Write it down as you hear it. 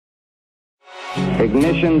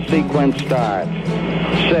Ignition sequence start.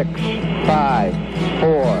 6, 5,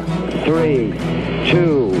 4, 3,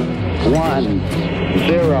 2, 1,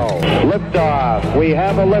 0. Liftoff. We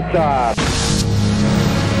have a liftoff.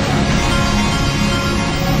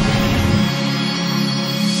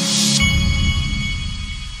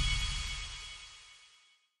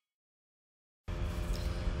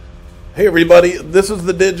 Hey everybody, this is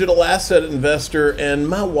the Digital Asset Investor, and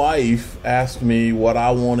my wife asked me what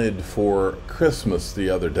I wanted for Christmas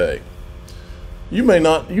the other day. You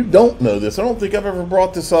don't know this. I don't think I've ever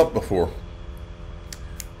brought this up before.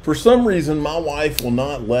 For some reason, my wife will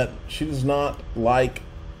not she does not like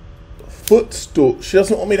footstool. She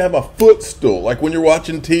doesn't want me to have a footstool. Like when you're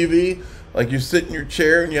watching TV, like you sit in your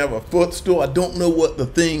chair and you have a footstool. I don't know what the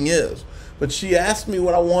thing is. But she asked me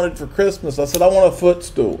what I wanted for Christmas. I said, I want a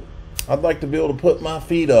footstool. I'd like to be able to put my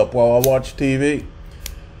feet up while I watch TV.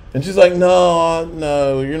 And she's like,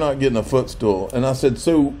 no, you're not getting a footstool. And I said,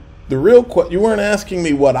 so the real question, you weren't asking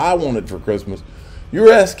me what I wanted for Christmas.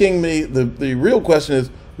 You're asking me, the real question is,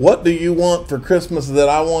 what do you want for Christmas that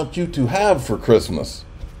I want you to have for Christmas?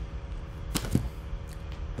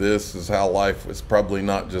 This is how life, it's probably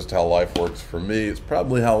not just how life works for me. It's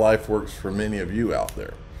probably how life works for many of you out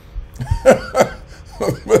there.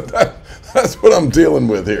 But that's what I'm dealing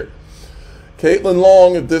with here. Caitlin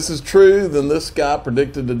Long, if this is true, then this guy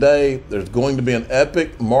predicted today there's going to be an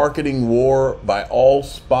epic marketing war by all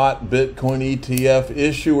spot Bitcoin ETF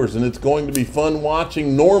issuers, and it's going to be fun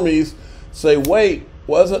watching normies say, wait,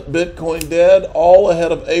 wasn't Bitcoin dead all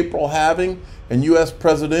ahead of April halving and U.S.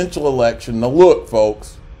 presidential election? Now look,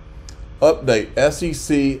 folks, update,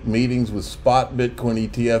 SEC meetings with spot Bitcoin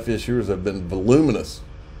ETF issuers have been voluminous.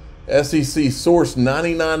 SEC sourced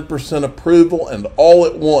 99% approval and all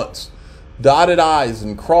at once. Dotted I's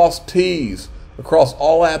and crossed T's across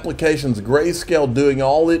all applications. Grayscale doing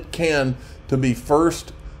all it can to be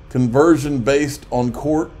first conversion based on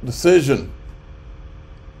court decision.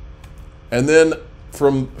 And then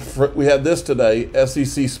we had this today,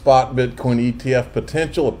 SEC spot Bitcoin ETF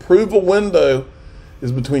potential approval window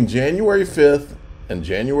is between January 5th and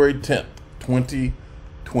January 10th,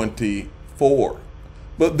 2024.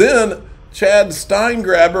 But then Chad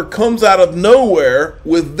Steingraber comes out of nowhere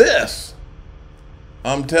with this.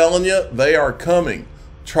 I'm telling you, they are coming.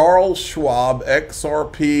 Charles Schwab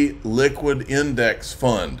XRP Liquid Index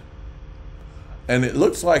Fund. And it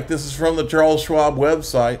looks like this is from the Charles Schwab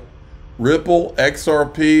website. Ripple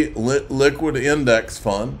XRP Liquid Index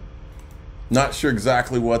Fund. Not sure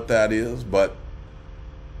exactly what that is, but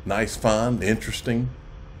nice find, interesting.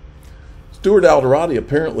 Stuart Alderati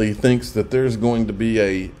apparently thinks that there's going to be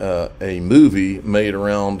a movie made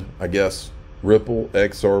around, I guess, Ripple,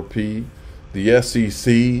 XRP, the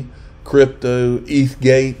SEC, crypto,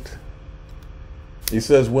 ETHgate. He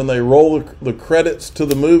says when they roll the credits to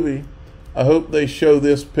the movie, I hope they show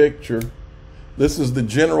this picture. This is the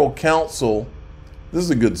general counsel. This is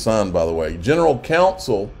a good sign, by the way. General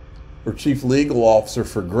counsel or chief legal officer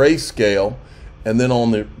for Grayscale. And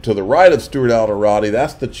then to the right of Stuart Alderati,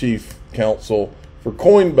 that's the chief counsel for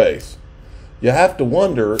Coinbase. You have to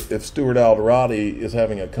wonder if Stuart Alderati is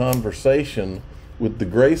having a conversation with the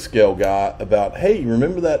Grayscale guy about, hey,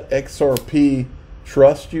 remember that XRP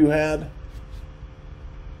trust you had?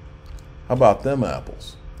 How about them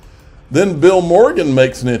apples? Then Bill Morgan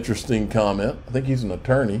makes an interesting comment. I think he's an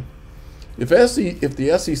attorney. If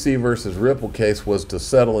the SEC versus Ripple case was to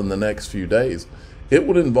settle in the next few days, it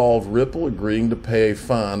would involve Ripple agreeing to pay a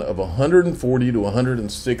fine of $140 to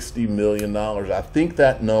 $160 million. I think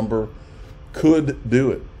that number could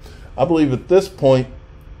do it. I believe at this point,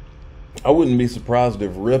 I wouldn't be surprised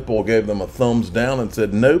if Ripple gave them a thumbs down and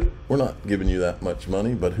said, nope, we're not giving you that much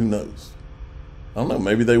money, but who knows? I don't know,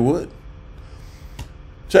 maybe they would.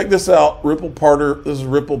 Check this out, Ripple partner. This is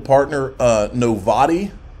Ripple partner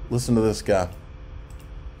Novati. Listen to this guy.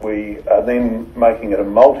 We are then making it a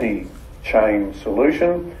multi-chain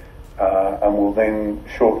solution, and will then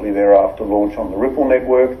shortly thereafter launch on the Ripple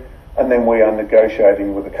network, and then we are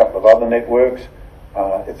negotiating with a couple of other networks,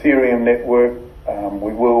 Ethereum network.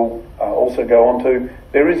 We will also go on to.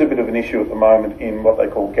 There is a bit of an issue at the moment in what they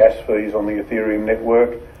call gas fees on the Ethereum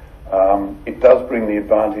network. It does bring the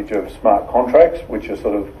advantage of smart contracts, which are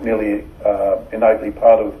sort of nearly innately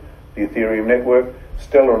part of the Ethereum network.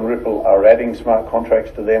 Stellar and Ripple are adding smart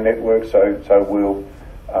contracts to their network, so we'll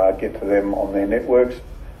get to them on their networks.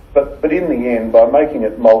 But in the end, by making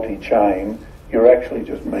it multi-chain, you're actually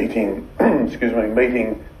just meeting,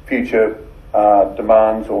 meeting future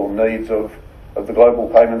demands or needs of the global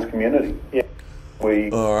payments community. Yeah.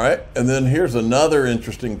 All right, and then here's another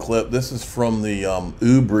interesting clip. This is from the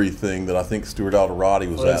Ubri thing that I think Stuart Alderati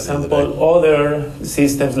was at the other day. For example, other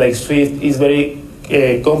systems like Swift is very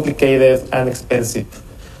complicated and expensive.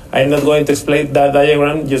 I'm not going to explain that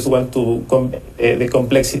diagram. Just want to the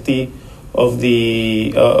complexity of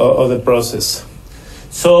the process.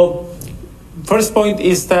 So, first point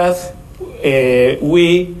is that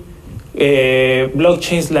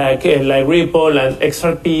blockchains like Ripple and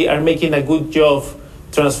XRP are making a good job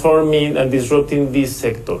transforming and disrupting this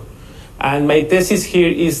sector. And my thesis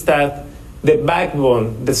here is that the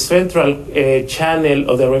backbone, the central channel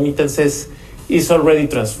of the remittances is already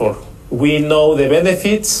transformed. We know the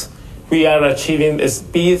benefits. We are achieving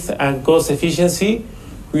speed and cost efficiency.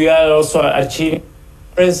 We are also achieving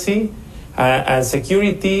transparency and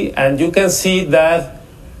security. And you can see that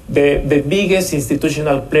the biggest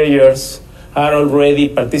institutional players are already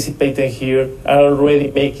participating here, are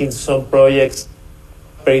already making some projects,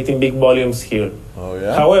 operating big volumes here. Oh,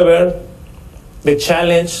 yeah? However, the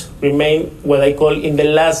challenge remains what I call in the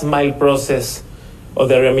last mile process of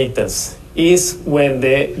the remittance, is when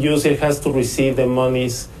the user has to receive the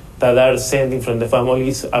monies that are sending from the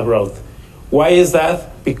families abroad. Why is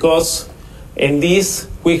that? Because in this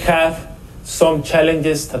we have some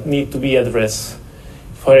challenges that need to be addressed.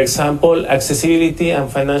 For example, accessibility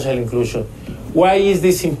and financial inclusion. Why is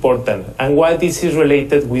this important and why this is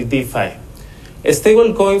related with DeFi?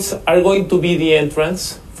 Stablecoins are going to be the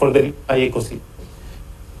entrance for the DeFi ecosystem.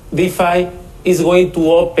 DeFi is going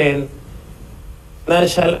to open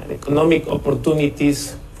financial and economic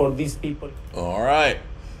opportunities for these people. All right.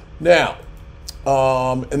 Now,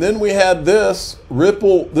 and then we had this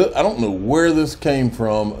Ripple. I don't know where this came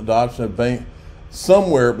from, adoption of bank.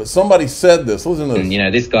 Somewhere, but somebody said this. Listen to this. You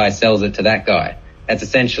know, this guy sells it to that guy. That's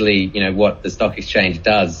essentially, you know, what the stock exchange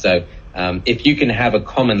does. So if you can have a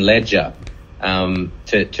common ledger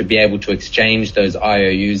to be able to exchange those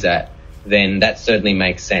IOUs at, then that certainly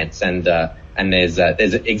makes sense. And there's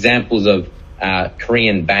examples of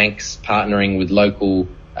Korean banks partnering with local,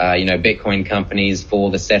 Bitcoin companies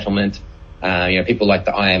for the settlement. People like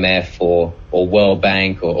the IMF or World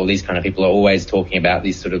Bank or these kind of people are always talking about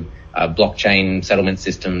these sort of blockchain settlement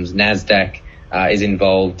systems. NASDAQ is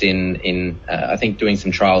involved in I think, doing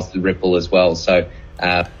some trials with Ripple as well. So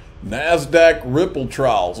NASDAQ Ripple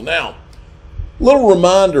trials. Now, little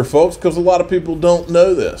reminder, folks, because a lot of people don't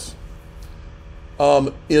know this.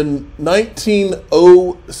 In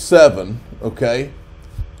 1907, okay,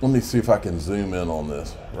 let me see if I can zoom in on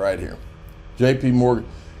this right here. J.P. Morgan.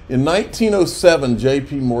 In 1907,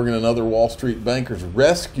 J.P. Morgan and other Wall Street bankers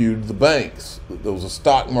rescued the banks. There was a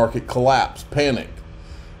stock market collapse, panic.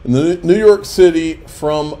 And they saved New York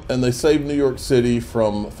City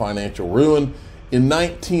from financial ruin. In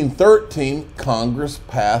 1913, Congress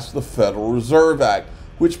passed the Federal Reserve Act,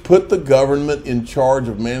 which put the government in charge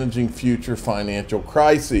of managing future financial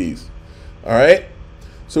crises. All right?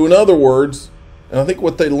 So in other words, and I think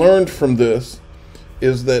what they learned from this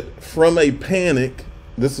is that from a panic,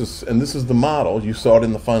 this is the model, you saw it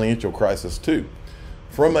in the financial crisis too.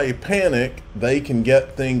 From a panic, they can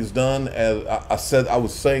get things done. As I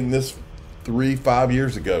was saying this 3-5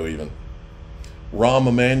 years ago even. Rahm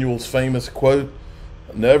Emanuel's famous quote,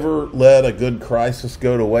 never let a good crisis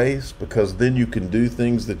go to waste, because then you can do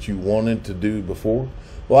things that you wanted to do before.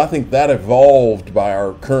 Well, I think that evolved by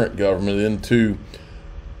our current government into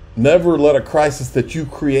never let a crisis that you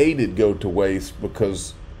created go to waste,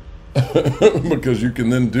 because because you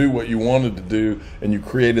can then do what you wanted to do, and you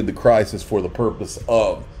created the crisis for the purpose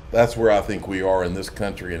of. That's where I think we are in this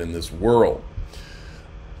country and in this world.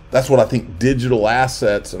 That's what I think digital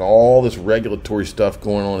assets and all this regulatory stuff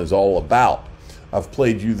going on is all about. I've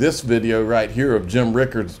played you this video right here of Jim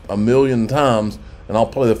Rickards 1,000,000 times, and I'll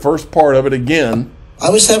play the first part of it again.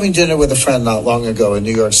 I was having dinner with a friend not long ago in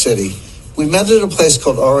New York City. We met at a place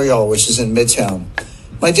called Referral, which is in Midtown.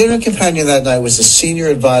 My dinner companion that night was a senior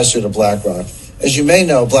advisor to BlackRock. As you may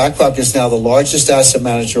know, BlackRock is now the largest asset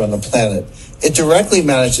manager on the planet. It directly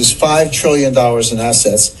manages $5 trillion in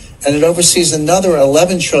assets, and it oversees another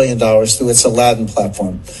 $11 trillion through its Aladdin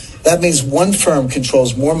platform. That means one firm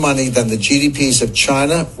controls more money than the GDPs of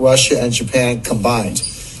China, Russia, and Japan combined.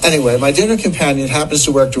 Anyway, my dinner companion happens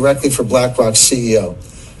to work directly for BlackRock's CEO.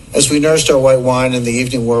 As we nursed our white wine and the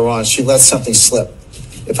evening wore on, she let something slip.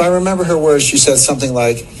 If I remember her words, she said something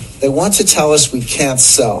like, "They want to tell us we can't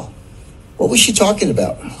sell." What was she talking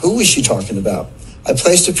about? Who was she talking about? I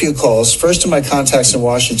placed a few calls, first to my contacts in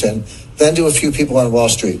Washington, then to a few people on Wall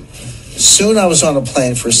Street. Soon I was on a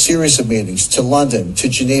plane for a series of meetings to London, to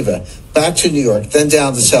Geneva, back to New York, then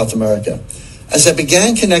down to South America. As I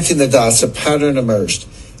began connecting the dots, a pattern emerged.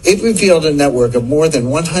 It revealed a network of more than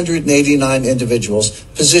 189 individuals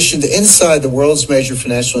positioned inside the world's major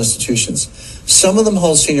financial institutions. Some of them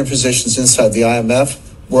hold senior positions inside the IMF,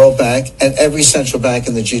 World Bank, and every central bank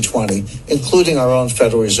in the G20, including our own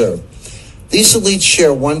Federal Reserve. These elites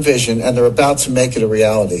share one vision, and they're about to make it a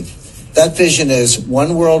reality. That vision is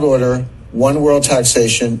one world order, one world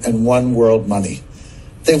taxation, and one world money.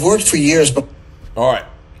 They've worked for years. All right.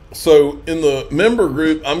 So in the member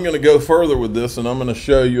group, I'm going to go further with this, and I'm going to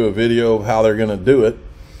show you a video of how they're going to do it,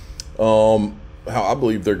 how I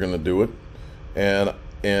believe they're going to do it, and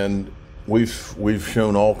we've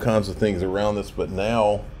shown all kinds of things around this, but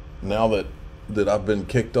now that I've been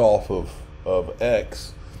kicked off of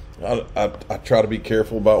X, I try to be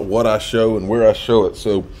careful about what I show and where I show it.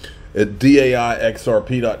 So at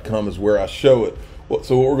DAIXRP.com is where I show it.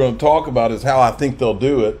 So what we're going to talk about is how I think they'll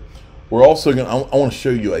do it. We're also going to, I want to show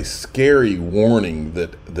you a scary warning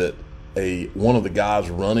that one of the guys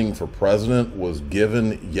running for president was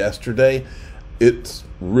given yesterday. It's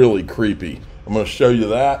really creepy. I'm going to show you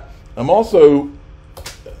that. I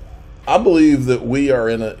believe that we are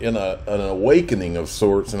in an awakening of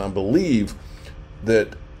sorts, and I believe that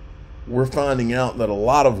we're finding out that a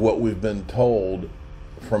lot of what we've been told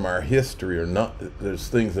from our history are not, there's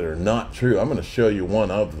things that are not true. I'm going to show you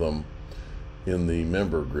one of them in the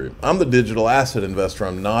member group. I'm the digital asset investor.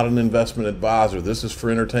 I'm not an investment advisor. This is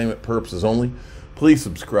for entertainment purposes only. Please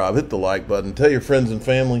subscribe, hit the like button, tell your friends and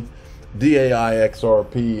family.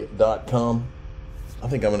 DAIXRP.com. I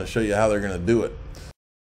think I'm going to show you how they're going to do it.